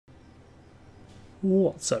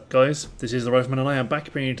What's up, guys? This is the Rifleman and I am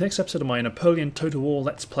back bringing you the next episode of my Napoleon Total War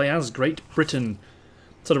Let's Play as Great Britain.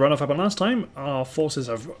 So to run off happened last time, our forces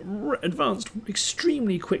have advanced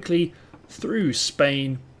extremely quickly through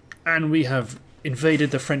Spain and we have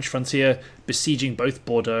invaded the French frontier, besieging both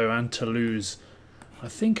Bordeaux and Toulouse. I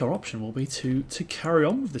think our option will be to carry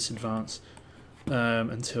on with this advance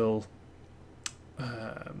until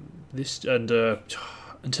Sir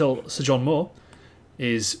John Moore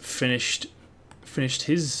is finished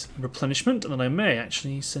his replenishment, and then I may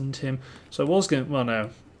actually send him. So I was going. Well,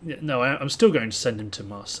 no, I'm still going to send him to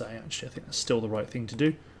Marseille. Actually, I think that's still the right thing to do.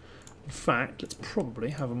 In fact, let's probably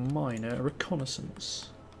have a minor reconnaissance.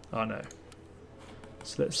 Oh no.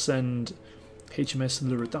 So let's send HMS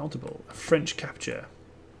Le Redoutable, a French capture.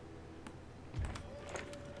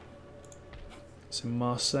 So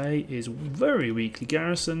Marseille is very weakly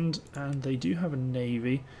garrisoned, and they do have a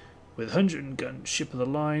navy with 100 gun ship of the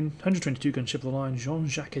line, 122 gun ship of the line,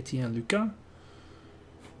 Jean-Jacques Etienne Lucas. A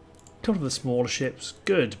couple of the smaller ships,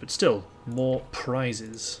 good, but still more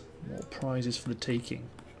prizes for the taking.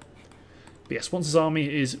 But yes, once his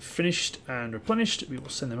army is finished and replenished, we will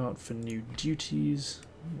send them out for new duties.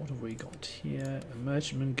 What have we got here? A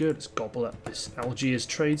merchantman, good. Let's gobble up this Algiers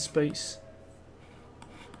trade space.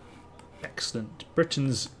 Excellent.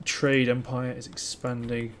 Britain's trade empire is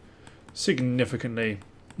expanding significantly.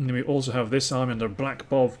 And then we also have this army under Black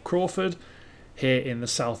Bob Crawford here in the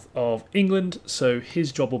south of England. So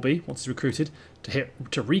his job will be, once he's recruited,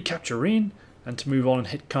 to recapture Rennes and to move on and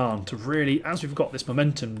hit Caen, to really, as we've got this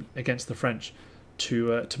momentum against the French,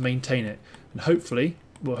 to maintain it. And hopefully,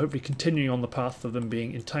 we're continuing on the path of them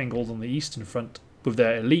being entangled on the eastern front with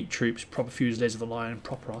their elite troops, proper fusiliers of the line, and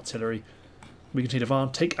proper artillery. We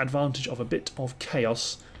can take advantage of a bit of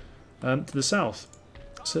chaos to the south.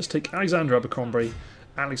 So let's take Alexander Abercrombie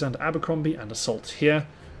and assault here.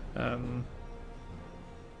 Why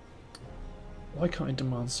can't I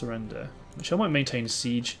demand surrender? Which I might maintain a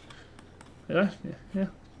siege. Yeah.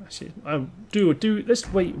 Actually, I do.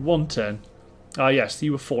 Let's wait one turn. Ah, yes,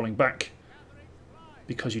 you were falling back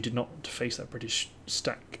because you did not face that British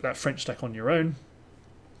stack, that French stack on your own.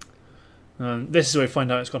 This is where we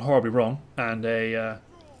find out it's gone horribly wrong, and a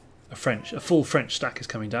full French stack is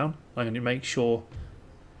coming down. I'm going to make sure.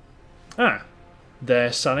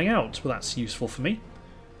 They're selling out. Well, that's useful for me.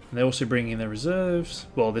 And they're also bringing in their reserves.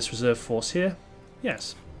 Well, this reserve force here.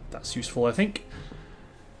 Yes, that's useful, I think.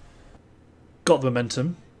 Got the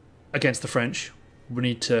momentum against the French. We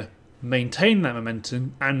need to maintain that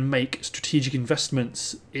momentum and make strategic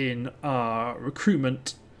investments in our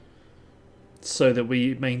recruitment so that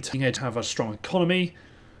we maintain to have a strong economy.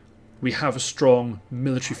 We have a strong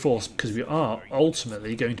military force because we are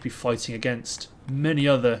ultimately going to be fighting against many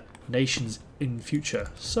other nations in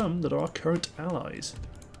future, some that are our current allies.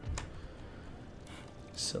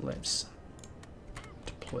 So let's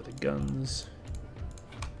deploy the guns.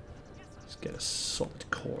 Let's get a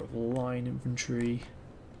solid core of line infantry.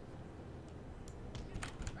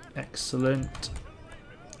 Excellent.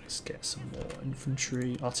 Let's get some more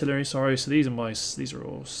infantry, artillery. Sorry, so these are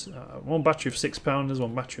all one battery of 6-pounders,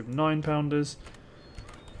 one battery of 9-pounders.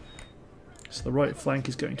 So the right flank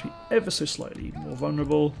is going to be ever so slightly more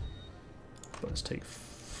vulnerable. But let's take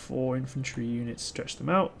 4 infantry units, stretch them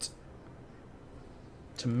out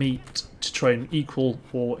to try and equal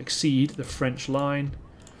or exceed the French line.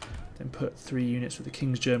 Then put 3 units with the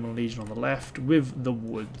King's German Legion on the left with the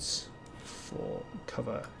woods for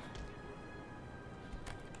cover.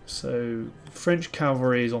 So French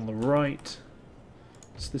cavalry is on the right.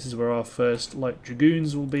 So this is where our first light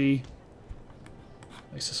dragoons will be.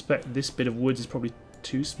 I suspect this bit of woods is probably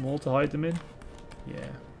too small to hide them in.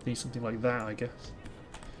 Yeah, need something like that, I guess.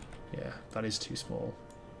 Yeah, that is too small.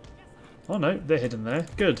 Oh no, they're hidden there.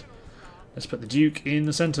 Good. Let's put the Duke in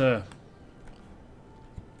the centre.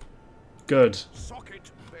 Good.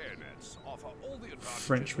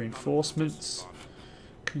 French reinforcements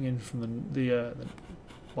coming in from the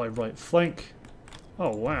right flank.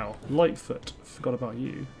 Oh wow, Lightfoot. Forgot about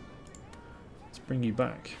you. Let's bring you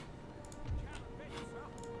back.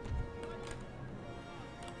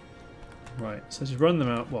 Right, so let's run them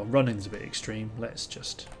out. Well, running's a bit extreme. Let's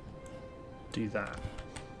just do that.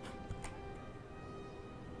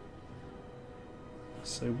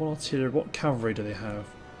 So what cavalry do they have?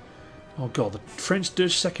 Oh god, the French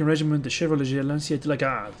Dutch 2nd Regiment de Chevaliers Lanciers de la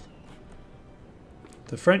Garde.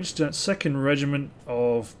 The French 2nd Regiment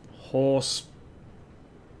of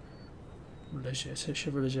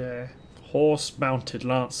horse-mounted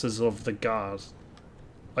Lancers of the Guard.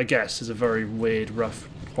 I guess is a very weird, rough,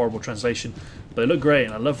 horrible translation. But they look great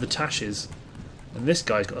and I love the tashes. And this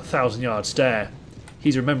guy's got a 1,000-yard stare.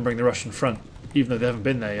 He's remembering the Russian front. even though they haven't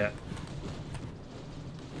been there yet.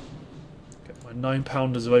 Okay, my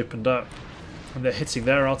 9-pounders have opened up, and they're hitting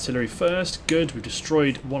their artillery first. Good, we've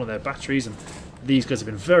destroyed one of their batteries, and these guys have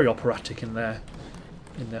been very operatic in their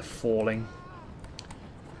falling.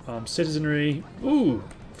 Citizenry. Ooh,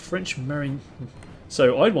 French marine.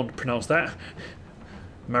 So I'd want to pronounce that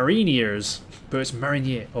Mariniers, but it's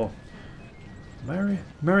Marinier. Oh,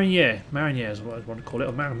 Marinier. Marinier is what I want to call it.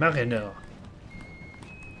 Or Mariner.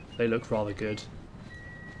 They look rather good.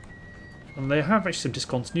 And they have actually some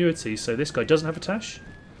discontinuity. So this guy doesn't have a tash.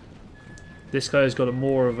 This guy's got a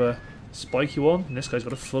more of a spiky one. And this guy's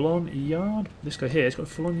got a full-on yard. This guy here has got a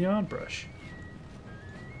full-on yard brush.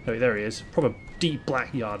 Oh, there he is. Proper deep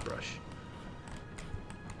black yard brush.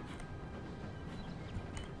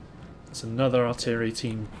 That's another artillery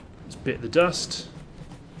team that's bit the dust.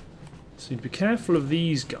 So you need to be careful of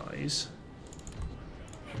these guys.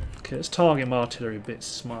 Okay, let's target my artillery a bit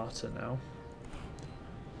smarter now.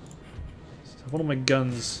 So one of my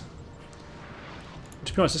guns.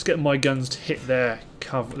 To be honest, let's get my guns to hit their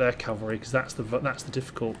cavalry, because that's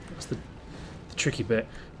the tricky bit.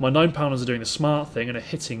 My 9-pounders are doing the smart thing and are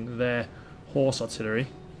hitting their horse artillery.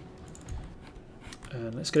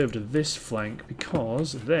 And let's go over to this flank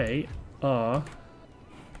because they are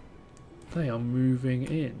moving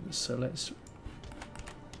in. So let's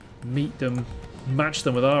meet them, match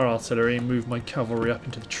them with our artillery, and move my cavalry up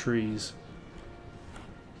into the trees.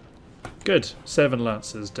 Good. 7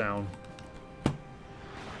 lancers down.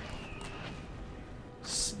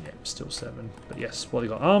 Yeah, still 7. But yes, well, they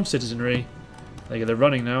got armed citizenry. There you go, they're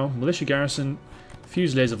running now. Militia garrison,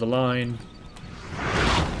 fusiliers of the line.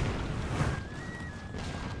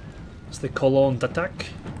 That's the colonne d'attaque.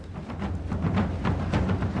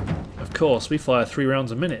 Of course, we fire 3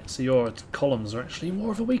 rounds a minute, so your columns are actually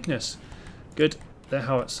more of a weakness. Good. Their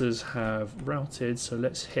howitzers have routed, so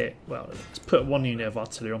let's hit. Well, let's put 1 unit of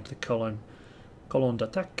artillery onto the colonne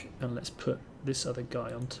d'attaque, and let's put this other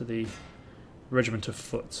guy onto the regiment of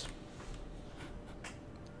foot.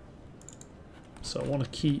 So I want to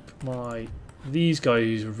keep these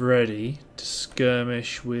guys ready to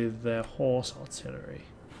skirmish with their horse artillery.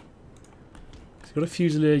 So got a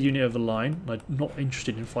fusilier unit of the line. I'm not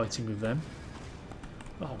interested in fighting with them.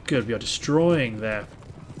 Oh good, we are destroying their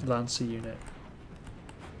lancer unit.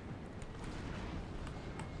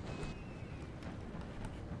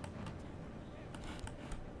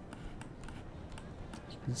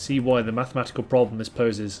 You can see why the mathematical problem this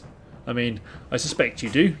poses. I mean, I suspect you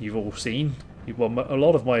do. You've all seen. Well, a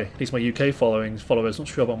lot of at least my UK followers, not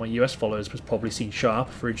sure about my US followers, has probably seen Sharp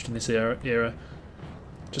foraged in this era.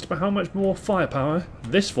 Just about how much more firepower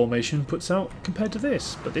this formation puts out compared to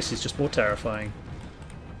this, but this is just more terrifying.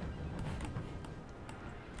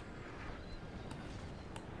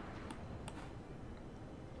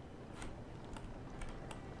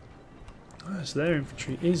 So their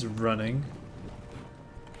infantry is running.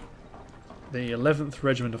 The 11th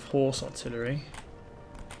Regiment of Horse Artillery.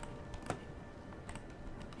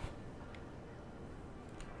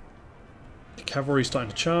 Cavalry starting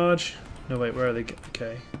to charge. No, wait, where are they?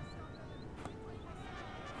 Okay.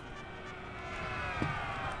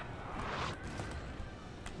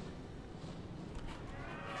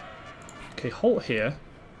 Okay, halt here.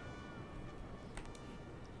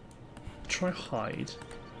 Try hide.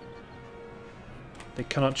 They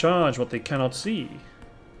cannot charge what they cannot see.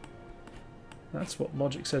 That's what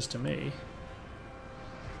logic says to me.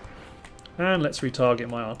 And let's retarget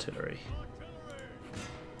my artillery.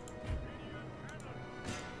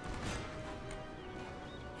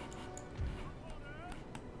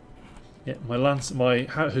 Yeah, my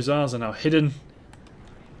hussars are now hidden.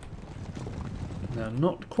 They're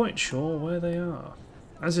not quite sure where they are.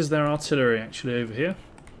 As is their artillery actually over here.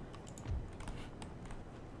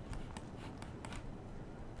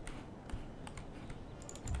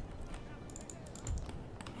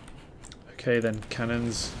 Okay then,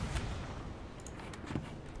 cannons.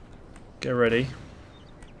 Get ready.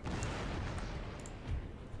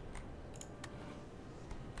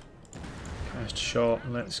 Cast shot,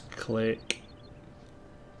 let's click.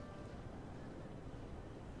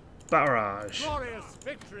 Barrage. Glorious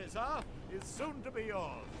victory, sir, is soon to be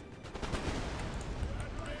yours.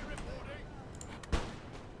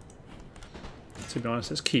 To be honest,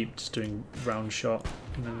 let's keep just doing round shot,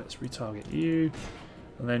 and then let's retarget you.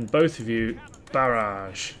 And then both of you,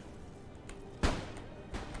 barrage.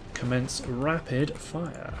 Commence rapid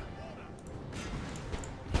fire.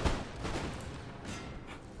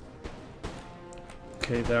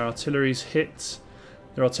 Okay, their artillery's hit.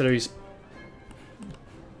 Their artillery's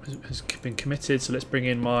has been committed, so let's bring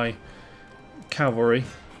in my cavalry.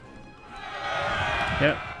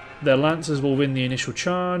 Yep, Their lancers will win the initial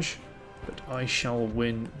charge, but I shall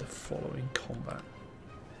win the following combat.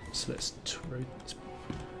 So let's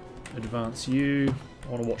advance you. I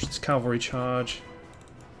want to watch this cavalry charge.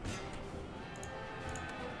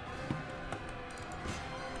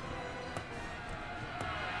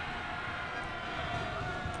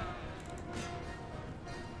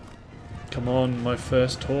 Come on, my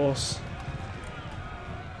first horse.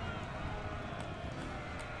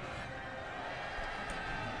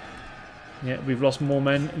 Yeah, we've lost more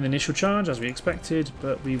men in the initial charge as we expected,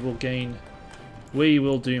 but we will do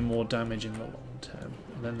more damage in the long term.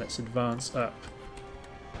 And then let's advance up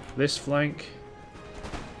this flank.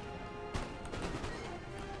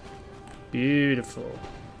 Beautiful.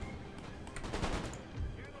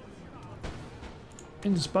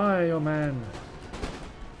 Inspire your man.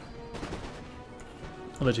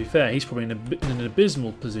 Although to be fair, he's probably in an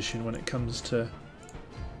abysmal position when it comes to...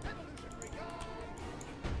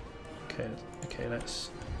 Okay,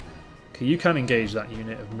 let's... Okay, you can engage that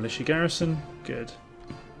unit of militia garrison. Good.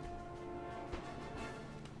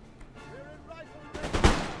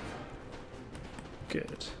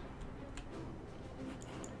 Good.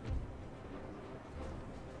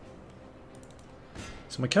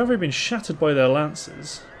 So my cavalry have been shattered by their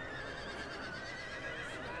lancers.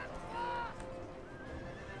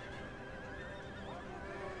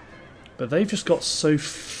 But they've just got so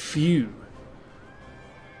few.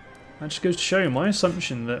 That just goes to show you my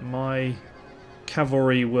assumption that my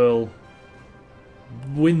cavalry will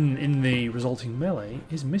win in the resulting melee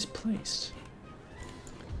is misplaced.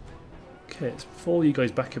 Okay, let's fall you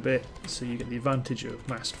guys back a bit so you get the advantage of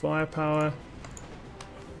massed firepower.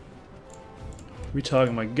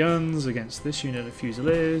 Retarget my guns against this unit of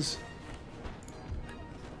Fusiliers.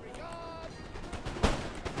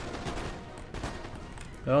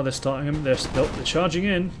 Oh, they're starting them. They're charging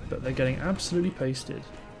in, but they're getting absolutely pasted.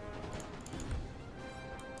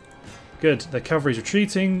 Good. Their cavalry's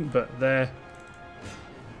retreating, but their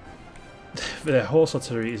horse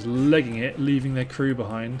artillery is legging it, leaving their crew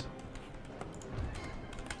behind.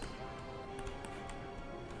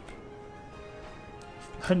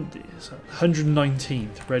 Hunt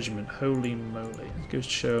 119th Regiment. Holy moly! It goes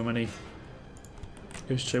to show how many.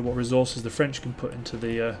 Goes to show what resources the French can put into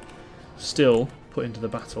the put into the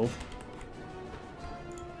battle.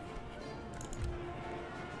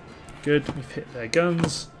 Good, we've hit their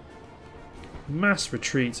guns. Mass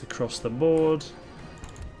retreats across the board.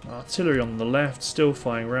 Artillery on the left, still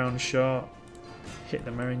firing round shot. Hit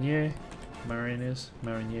the Mariniers.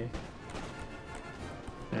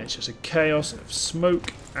 And it's just a chaos of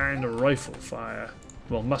smoke and rifle fire.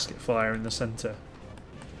 Well, musket fire in the centre.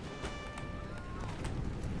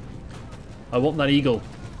 I want that eagle.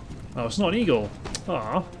 Oh, it's not an eagle.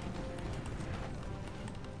 Ah.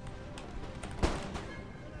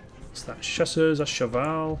 What's that? Chasseurs à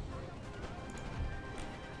cheval.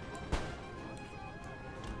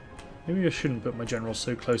 Maybe I shouldn't put my general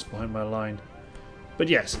so close behind my line. But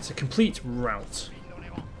yes, it's a complete rout.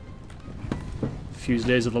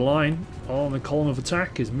 Fusiliers of the line on the column of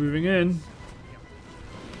attack is moving in.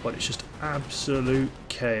 But it's just absolute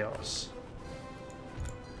chaos.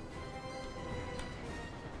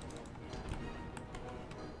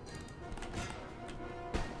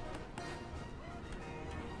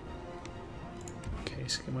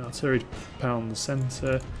 Get my artillery to pound the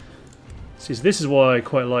centre. See, so this is why I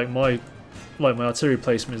quite like my artillery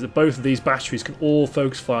placement, is that both of these batteries can all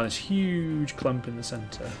focus fire on this huge clump in the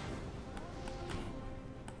centre.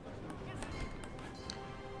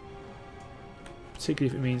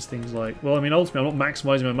 Particularly if it means things like, well, I mean, ultimately I'm not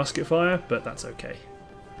maximising my musket fire, but that's okay.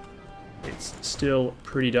 It's still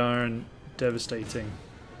pretty darn devastating.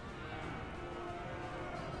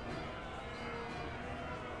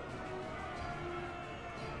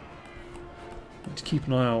 To keep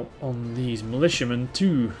an eye out on these militiamen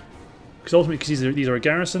too, because ultimately, because these are a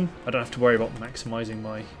garrison, I don't have to worry about maximising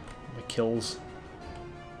my kills.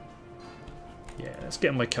 Yeah, let's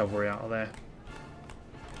get my cavalry out of there.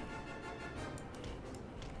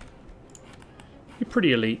 You're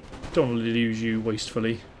pretty elite. Don't want to lose you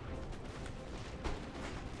wastefully.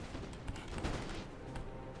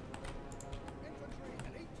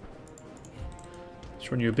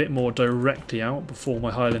 Let's run you a bit more directly out before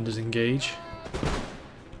my Highlanders engage.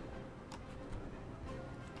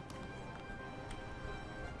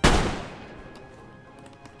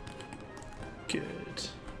 Good.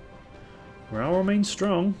 Morale remains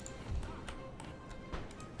strong.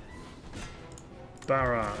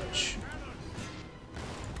 Barrage.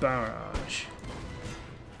 Barrage.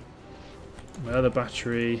 My other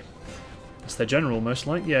battery. That's their general, most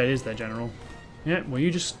likely. Yeah, it is their general. Yeah, well,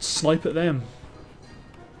 you just snipe at them.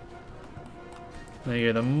 There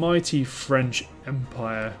you go, the mighty French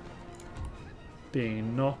Empire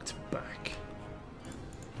being knocked back.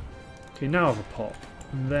 Okay, now have a pop.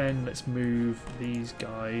 And then let's move these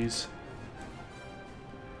guys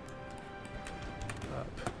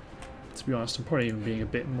up. To be honest, I'm probably even being a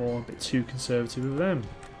bit too conservative with them.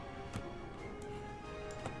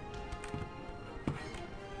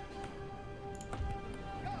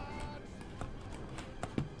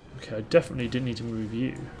 Okay, I definitely didn't need to move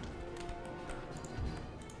you.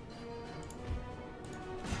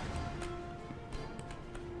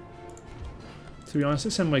 To be honest,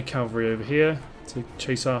 let's send my cavalry over here to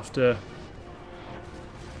chase after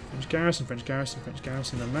French garrison, French garrison, French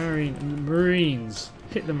garrison, the Marines.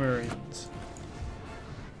 Hit the Marines.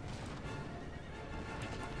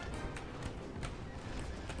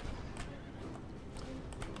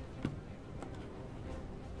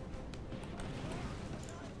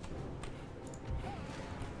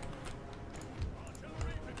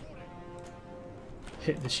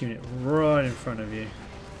 Hit this unit right in front of you.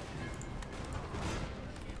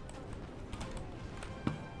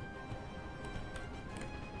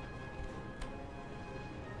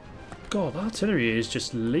 God, artillery is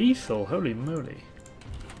just lethal. Holy moly.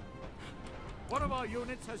 One of our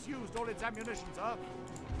units has used all its ammunition, sir.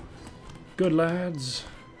 Good lads.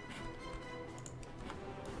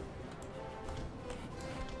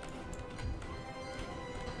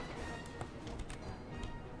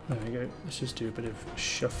 There we go. Let's just do a bit of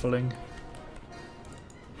shuffling.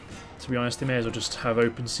 To be honest, they may as well just have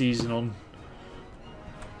open season on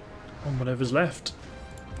whatever's left.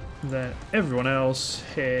 Then everyone else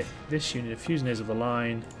hit this unit of Fusiliers of the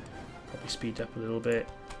line. Probably speed up a little bit.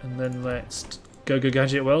 And then let's go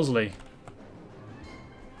Gadget Wellesley.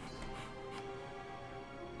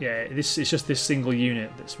 Yeah, it's just this single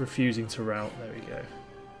unit that's refusing to rout. There we go.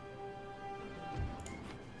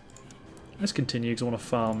 Let's continue because I want to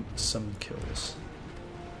farm some kills.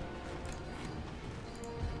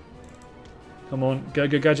 Come on, go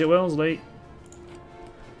Gadget Wellesley.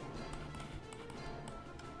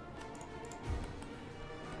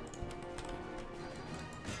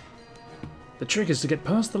 The trick is to get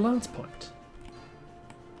past the last point.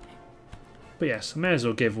 But yes, I may as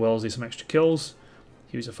well give Wellesley some extra kills.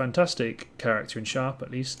 He was a fantastic character in Sharp,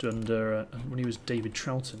 at least, under when he was David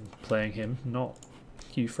Troughton playing him, not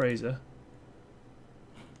Hugh Fraser.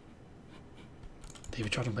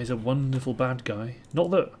 David Troughton plays a wonderful bad guy.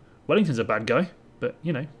 Not that Wellington's a bad guy, but,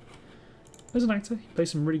 you know, as an actor, he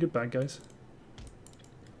plays some really good bad guys.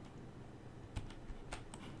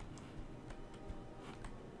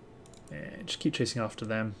 Yeah, just keep chasing after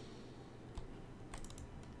them.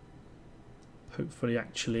 Hopefully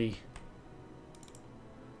actually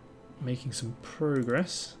making some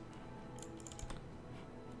progress.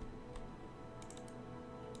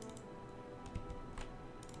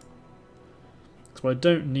 So I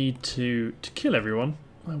don't need to kill everyone.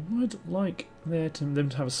 I would like them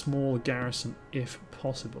to have a small garrison if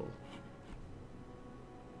possible.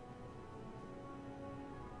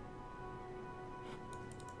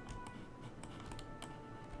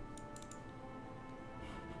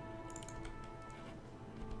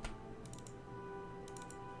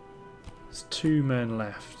 There's 2 men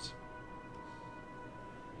left.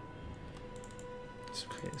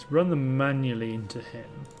 Okay, let's run them manually into him.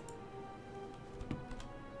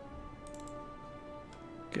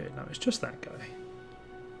 Good, now it's just that guy.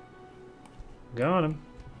 Got him.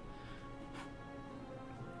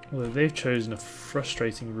 Although they've chosen a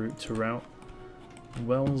frustrating route to rout.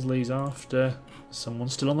 Wellesley's after someone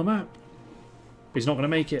still on the map. He's not going to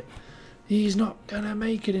make it. He's not going to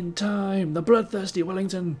make it in time. The bloodthirsty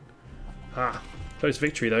Wellington. Ah, close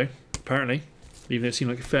victory though, apparently. Even though it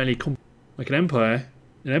seemed like a fairly like an Empire.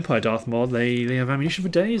 In Empire Darth mod, they have ammunition for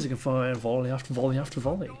days. They can fire volley after volley after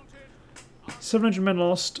volley. 700 men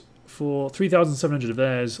lost for 3,700 of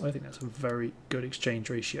theirs. I think that's a very good exchange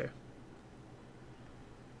ratio.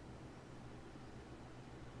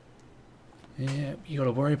 Yeah, you got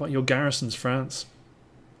to worry about your garrisons, France.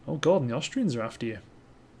 Oh god, and the Austrians are after you.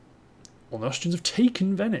 Well, the Austrians have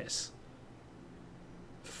taken Venice.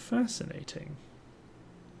 Fascinating.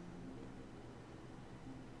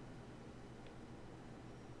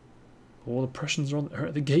 All the Prussians are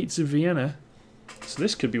at the gates of Vienna. So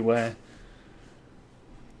this could be where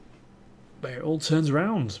it all turns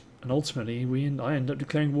around. And ultimately, I end up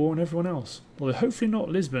declaring war on everyone else. Although hopefully not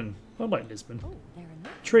Lisbon. I like Lisbon.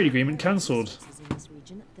 Trade agreement cancelled.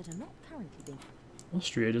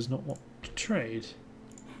 Austria does not want to trade.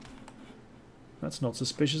 That's not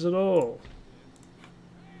suspicious at all.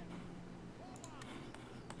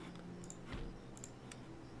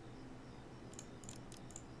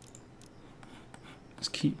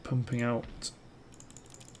 keep pumping out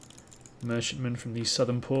merchantmen from these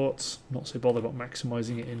southern ports. I'm not so bothered about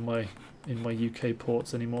maximising it in my UK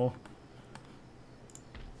ports anymore.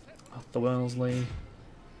 Up the Wellesley.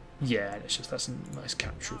 Yeah, that's a nice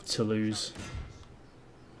capture of Toulouse.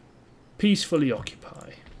 Peacefully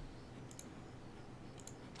occupy.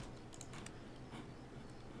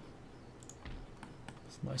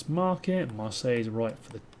 It's a nice market. Marseille is right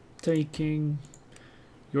for the taking.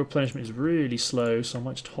 Your replenishment is really slow, so I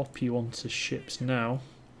might just hop you onto ships now.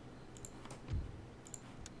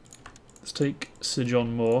 Let's take Sir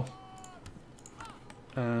John Moore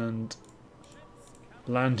and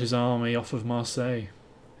land his army off of Marseille.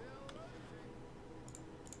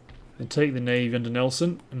 Then take the navy under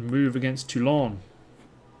Nelson and move against Toulon.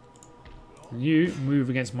 And you move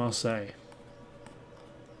against Marseille.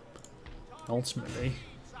 Ultimately,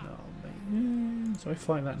 so I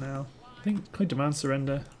fight that now. I think, can I demand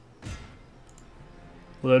surrender?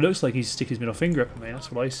 Well, it looks like he's sticking his middle finger up at me,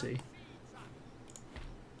 that's what I see.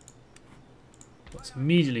 Let's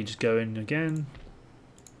immediately just go in again.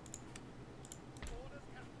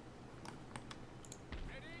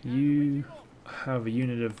 You have a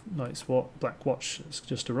unit of Black Watch that's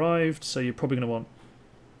just arrived, so you're probably going to want...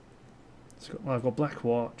 I've got Black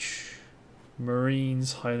Watch,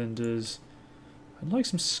 Marines, Highlanders. I'd like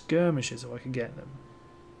some skirmishes if I could get them.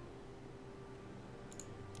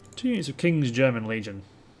 2 units of King's German Legion.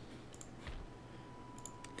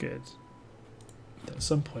 Good. At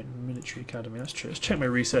some point in Military Academy, that's true. Let's check my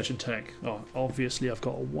research and tech. Oh, obviously I've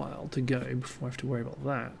got a while to go before I have to worry about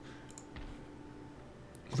that.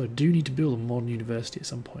 Although I do need to build a modern university at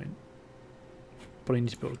some point. But I need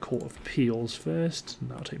to build a Court of Appeals first,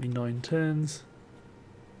 and that'll take me 9 turns.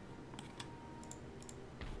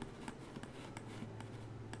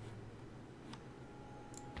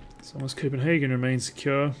 As long as Copenhagen remains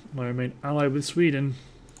secure, I remain allied with Sweden.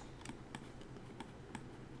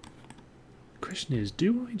 The question is,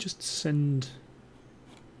 do I just send...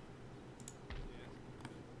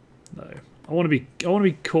 No. I want to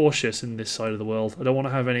be cautious in this side of the world. I don't want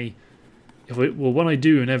to have any... Well, when I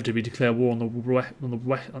do inevitably declare war on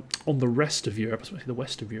the rest of Europe, especially the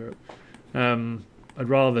west of Europe, I'd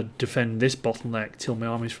rather defend this bottleneck till my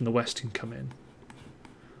armies from the west can come in.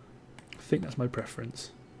 I think that's my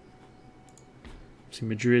preference. See,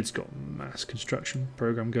 Madrid's got a mass construction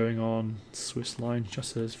program going on. Swiss line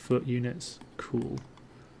just says foot units. Cool.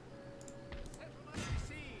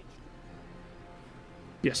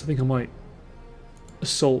 Yes, I think I might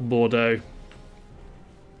assault Bordeaux.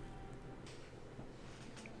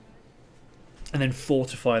 And then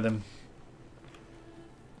fortify them.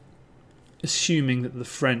 Assuming that the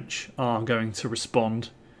French are going to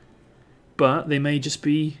respond. But they may just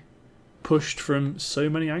be pushed from so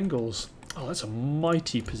many angles. Oh, that's a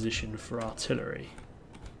mighty position for artillery.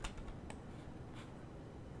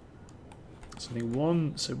 Something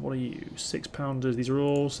one, so what are you? 6-pounders, these are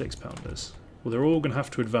all 6-pounders. Well, they're all going to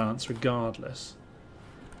have to advance regardless.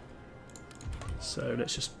 So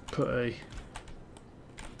let's just put a...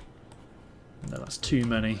 No, that's too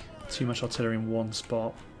many. Too much artillery in one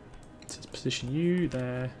spot. So let's position you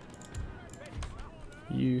there.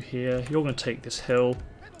 You here. You're going to take this hill.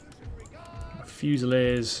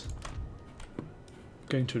 Fusiliers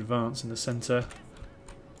going to advance in the centre.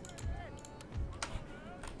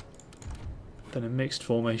 Then a mixed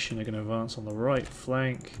formation are going to advance on the right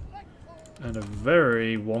flank. And a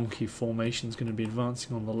very wonky formation is going to be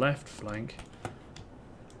advancing on the left flank.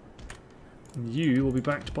 And you will be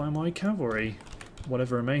backed by my cavalry,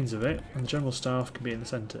 whatever remains of it, and the general staff can be in the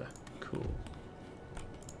centre. Cool.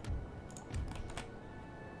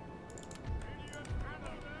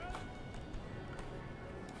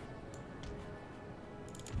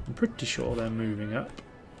 I'm pretty sure they're moving up.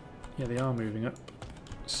 Yeah, they are moving up.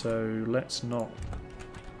 So let's not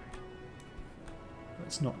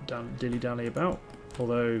dilly-dally about.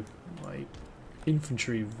 Although my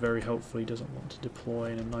infantry very helpfully doesn't want to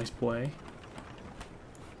deploy in a nice way.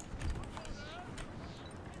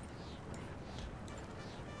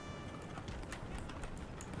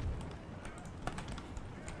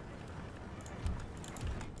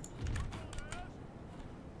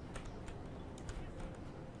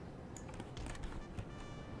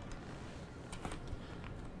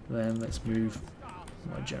 Then let's move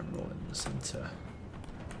my general in the centre.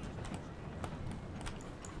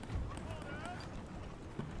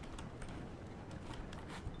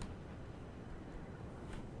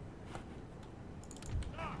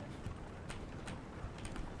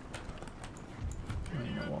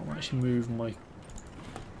 You know what, I'll actually move my...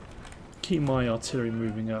 keep my artillery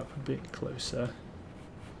moving up a bit closer.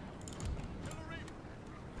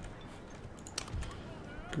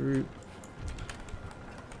 Group.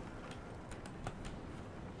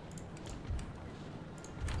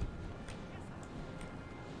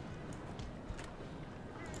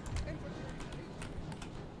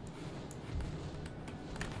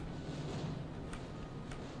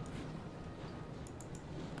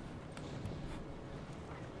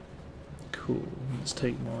 Cool. Let's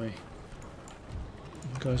take my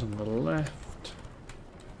guys on the left.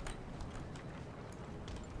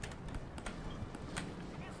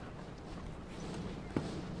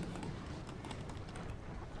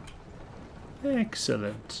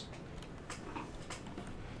 Excellent.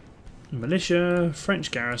 Militia,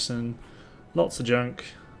 French garrison, lots of junk,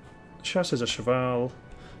 chasseurs à cheval,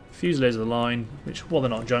 fusiliers of the line, which, well, they're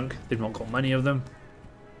not junk, they've not got many of them.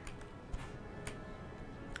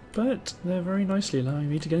 But they're very nicely allowing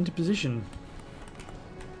me to get into position.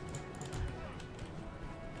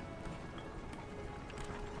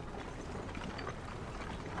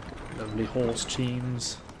 Lovely horse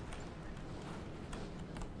teams.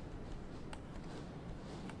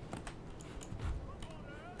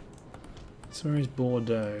 So where is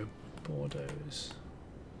Bordeaux? Bordeaux's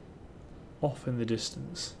off in the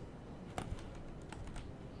distance.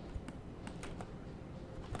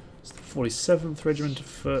 It's the 47th Regiment of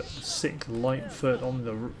Foot, 6th Light Foot on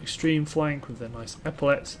the extreme flank with their nice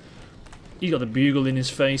epaulettes. He's got the bugle in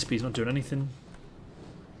his face, but he's not doing anything.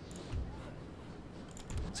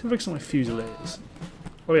 Let's fix on my Fusiliers.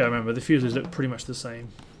 Oh yeah, I remember, the Fusiliers look pretty much the same.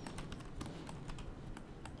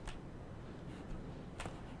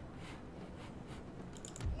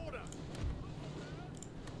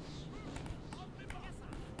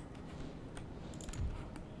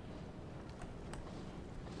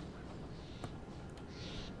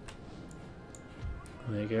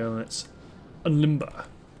 There you go, let's unlimber.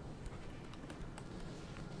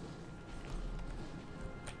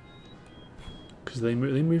 Because they're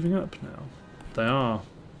moving up now. They are.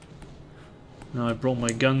 Now I've brought my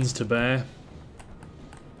guns to bear.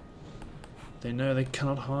 They know they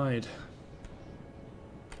cannot hide.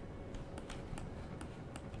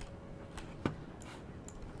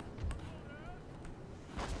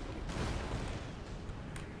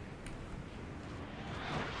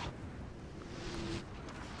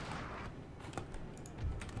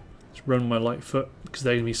 Run my light foot because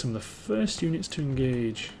they're going to be some of the first units to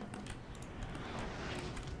engage.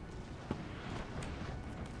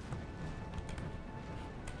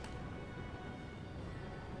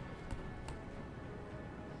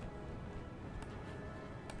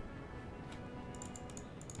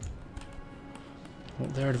 Well,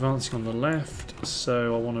 they're advancing on the left,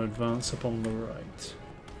 so I want to advance up on the right.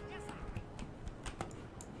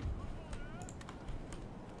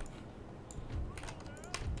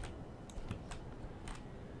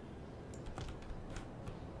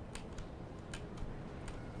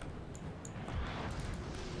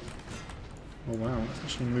 Oh wow, let's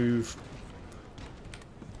actually move.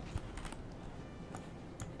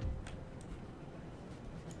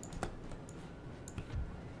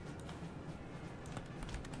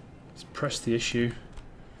 Let's press the issue.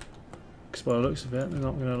 Because by the looks of it, they're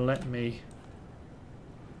not going to let me.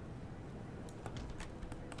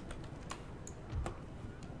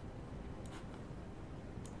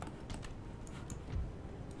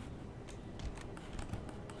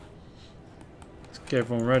 Get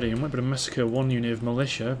everyone ready. I might be able to massacre one unit of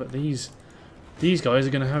militia, but these guys are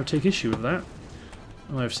going to have to take issue with that.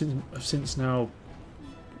 And I've since now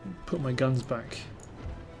put my guns back,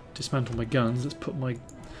 dismantled my guns. Let's put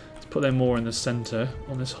them more in the centre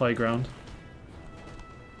on this high ground.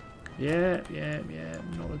 Yeah.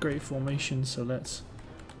 Not a great formation, so let's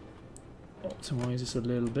optimise this a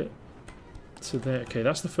little bit. So there. Okay,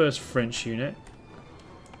 that's the first French unit.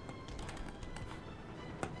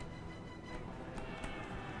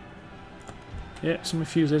 Yeah, some of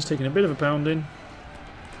my Fusiliers taking a bit of a pounding.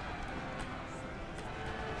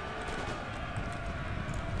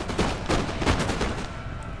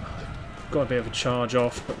 Got a bit of a charge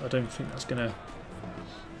off, but I don't think that's gonna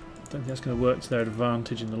work to their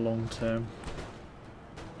advantage in the long term.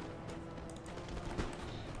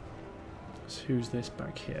 So who's this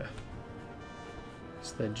back here?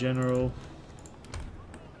 It's their general.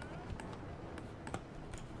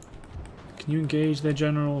 Can you engage their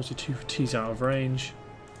generals? Your 2T's out of range.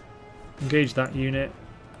 Engage that unit.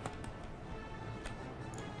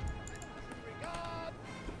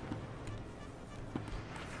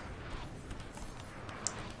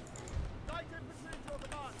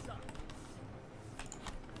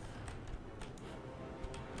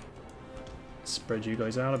 Spread you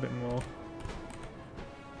guys out a bit more.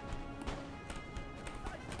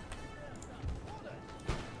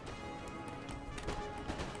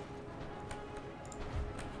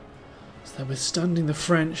 They're withstanding the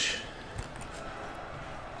French.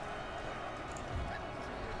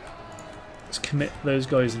 Let's commit those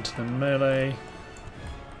guys into the melee.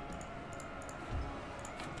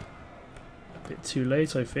 A bit too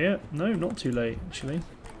late, I fear. No, not too late, actually.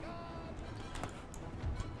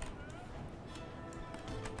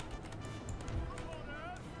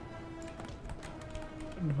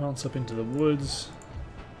 Advance up into the woods.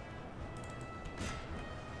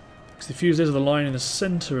 Because the Fusiliers of the line in the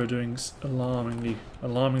centre are doing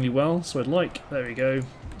alarmingly well. So I'd like, there we go.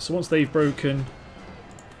 So once they've broken,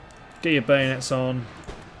 get your bayonets on,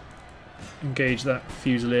 engage that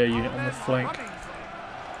Fusilier unit on the flank.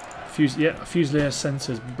 Fusilier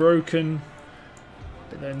centre's broken,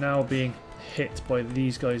 but they're now being hit by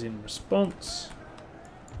these guys in response.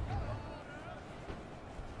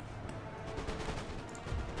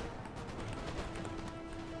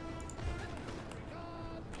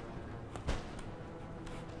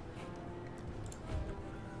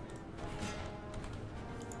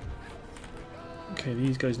 Okay,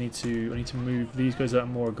 these guys I need to move these guys out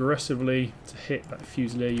more aggressively to hit that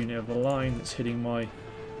Fusilier unit of the line that's hitting my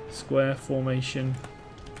square formation.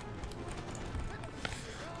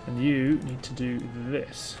 And you need to do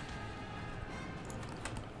this.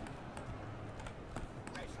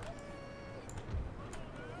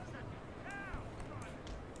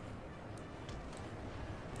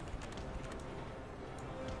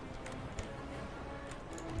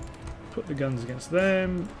 Put the guns against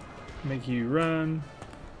them. Make you run.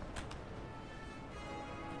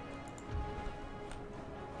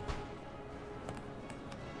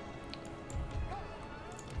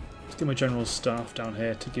 Let's get my general staff down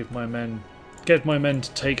here to get my men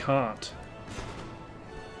to take heart.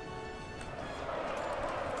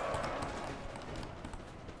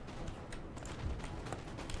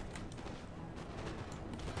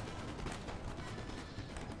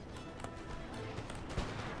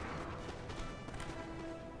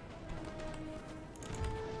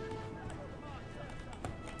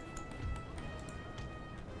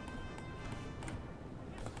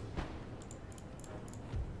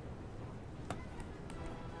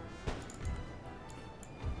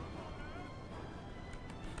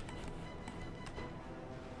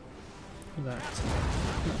 That's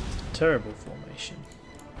a terrible formation.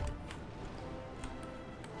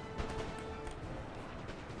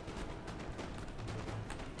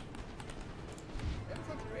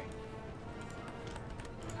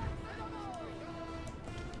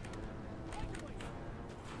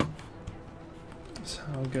 That's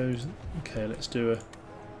how it goes. Okay, let's do a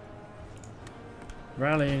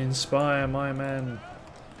rally and inspire my men.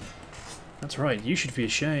 That's right, you should be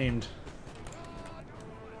ashamed.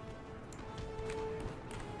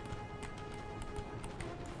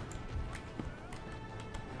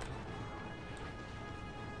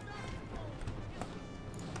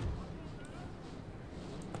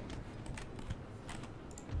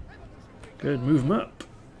 Good, move them up.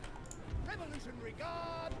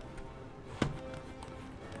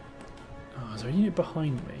 Oh, is there a unit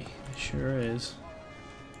behind me? There sure is.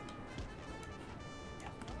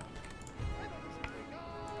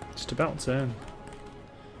 Just about turn.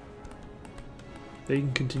 They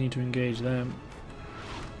can continue to engage them.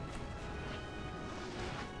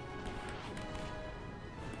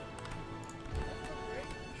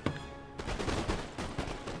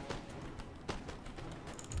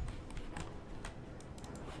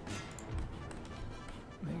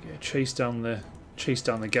 Chase down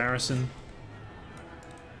the garrison.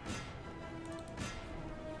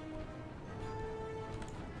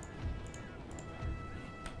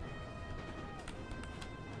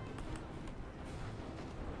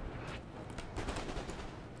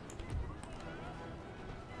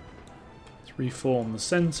 Let's reform the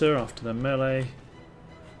centre after the melee.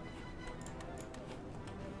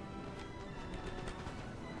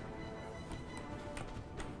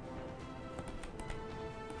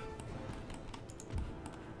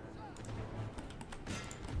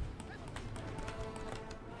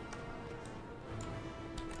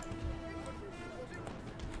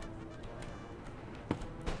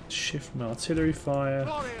 Shift my artillery fire.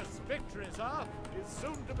 Glorious victory, sir, is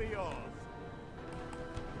soon to be yours.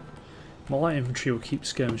 My light infantry will keep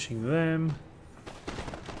skirmishing them.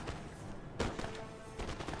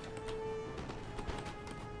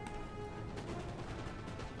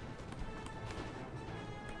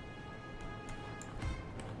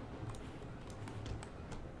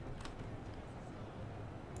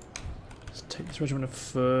 Let's take this regiment of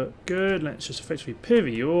foot. Good, let's just effectively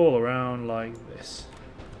pivot you all around like this.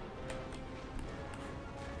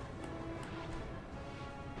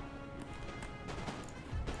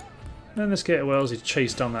 And the skater whales, he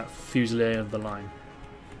chased down that fusilier of the line.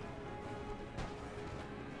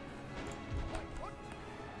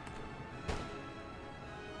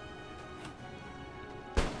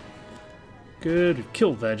 Good, we've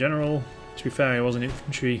killed their general. To be fair, he wasn't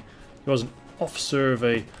infantry, he was an officer of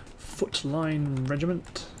a footline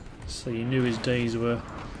regiment, so you knew his days were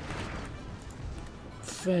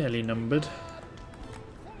fairly numbered.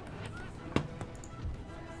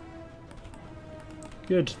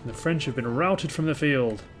 Good, the French have been routed from the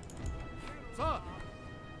field. Sir!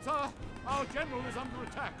 Sir! Our general is under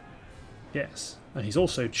attack! Yes, and he's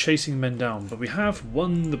also chasing men down, but we have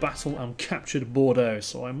won the battle and captured Bordeaux,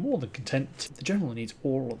 so I'm more than content. The general needs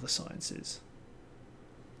all of the sciences.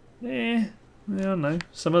 Yeah, I don't know,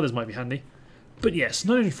 some others might be handy. But yes,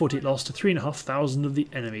 948 lost to 3,500 of the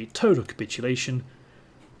enemy, total capitulation,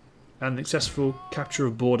 and the successful capture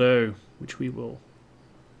of Bordeaux, which we will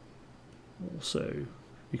also,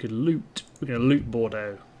 we could loot, we're going to loot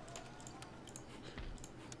Bordeaux.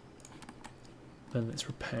 Then let's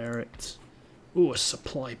repair it. Oh, a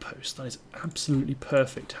supply post. That is absolutely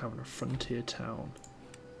perfect having a frontier town.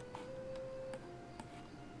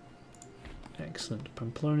 Excellent.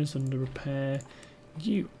 Pamplona is under repair.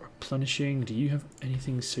 You are replenishing. Do you have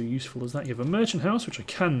anything so useful as that? You have a merchant house, which I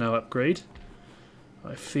can now upgrade.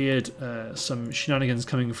 I feared some shenanigans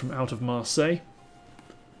coming from out of Marseille.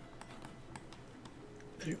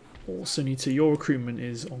 You also need to, your recruitment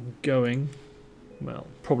is ongoing. Well,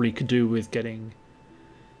 probably could do with getting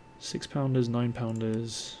 6-pounders,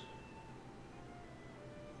 9-pounders.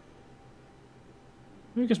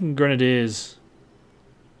 Maybe get some grenadiers.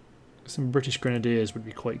 Some British grenadiers would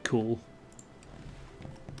be quite cool.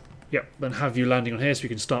 Yep, then have you landing on here so we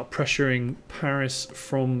can start pressuring Paris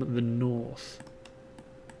from the north.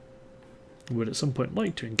 I would at some point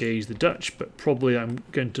like to engage the Dutch, but probably I'm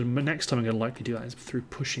going to, next time I'm going to likely do that is through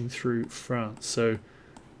pushing through France. So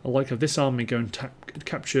I like to have this army go and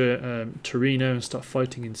capture Torino and start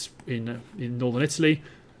fighting in northern Italy.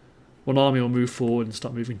 One army will move forward and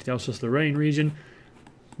start moving to the Alsace-Lorraine region.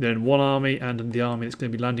 Then one army and the army that's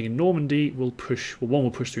going to be landing in Normandy will push. Well, one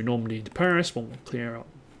will push through Normandy into Paris. One will clear out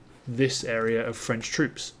this area of French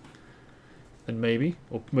troops. And maybe,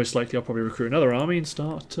 or most likely, I'll probably recruit another army and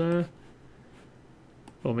start.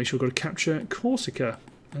 Well, make sure we've got to capture Corsica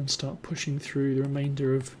and start pushing through the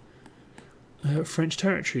remainder of French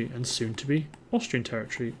territory and soon to be Austrian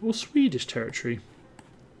territory or Swedish territory.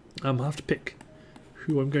 I'll have to pick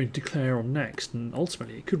who I'm going to declare on next, and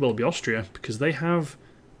ultimately it could well be Austria because they have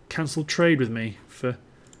cancelled trade with me for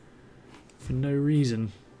no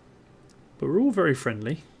reason. But we're all very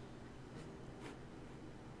friendly.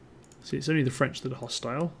 See, it's only the French that are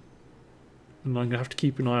hostile, and I'm going to have to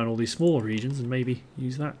keep an eye on all these smaller regions and maybe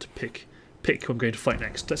use that to pick who I'm going to fight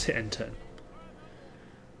next. Let's hit end turn.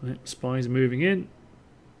 Right, spies are moving in.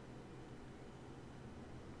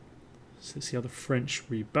 So let's see how the French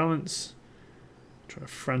rebalance. Try to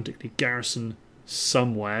frantically garrison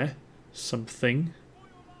somewhere, something.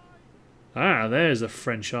 Ah, there's a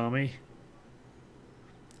French army.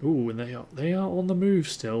 Ooh, and they are on the move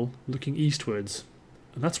still, looking eastwards.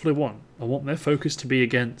 And that's what I want. I want their focus to be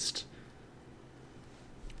against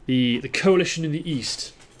the coalition in the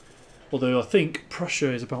east. Although I think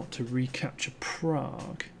Prussia is about to recapture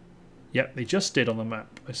Prague. Yep, they just did on the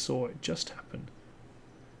map. I saw it just happen.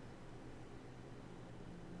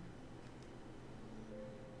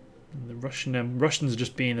 And the Russians are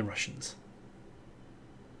just being the Russians.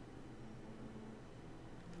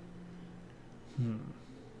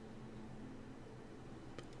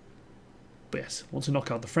 But yes, once I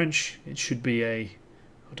knock out the French, it should be a...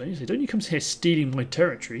 Oh, don't you come here stealing my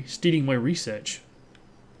territory, stealing my research.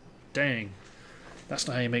 Dang, that's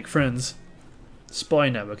not how you make friends. Spy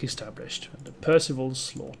network established under Percival's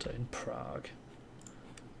slaughter in Prague.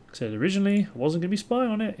 I said originally I wasn't going to be spying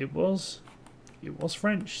on it. It was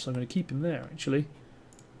French, so I'm going to keep him there actually.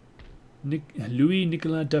 Louis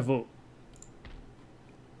Nicolas Davot.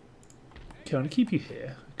 Okay, I'm going to keep you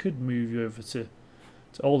here. I could move you over to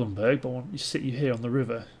Oldenburg, but I want to sit you here on the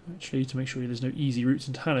river actually to make sure there's no easy routes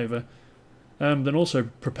into Hanover. Then also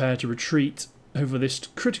prepare to retreat over this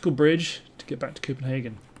critical bridge to get back to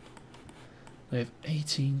Copenhagen. They have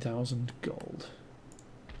 18,000 gold.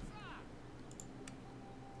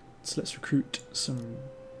 So let's recruit some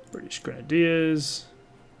British Grenadiers.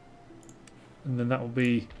 And then that will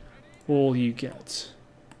be all you get.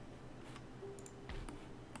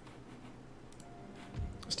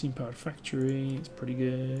 Steam powered factory, it's pretty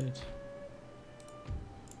good.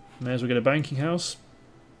 May as well get a banking house.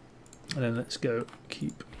 And then let's go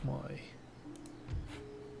keep my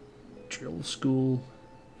drill school.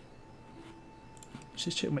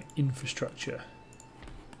 just check my infrastructure.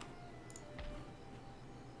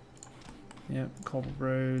 Yeah, cobble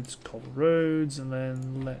roads, and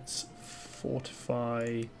then let's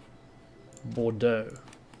fortify Bordeaux.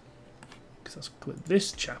 Because that's what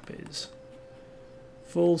this chap is.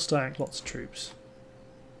 Full stack, lots of troops.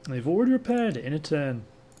 And they've already repaired it in a turn.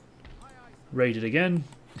 Raid it again.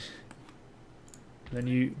 Then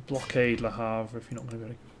you blockade Le Havre if you're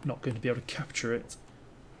not going to be able to capture it.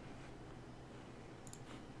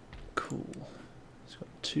 Cool. It's got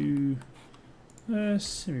two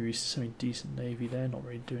semi decent navy there, not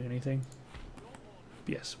really doing anything.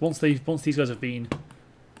 But yes, once these guys have been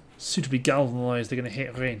suitably galvanised, they're going to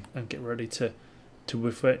hit Rennes and get ready to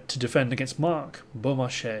defend against Marc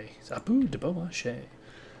Beaumarchais. Zapu de Beaumarchais.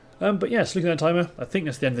 But yes, looking at that timer, I think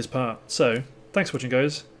that's the end of this part. So, thanks for watching,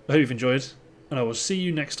 guys. I hope you've enjoyed, and I will see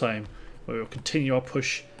you next time, where we will continue our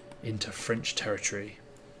push into French territory.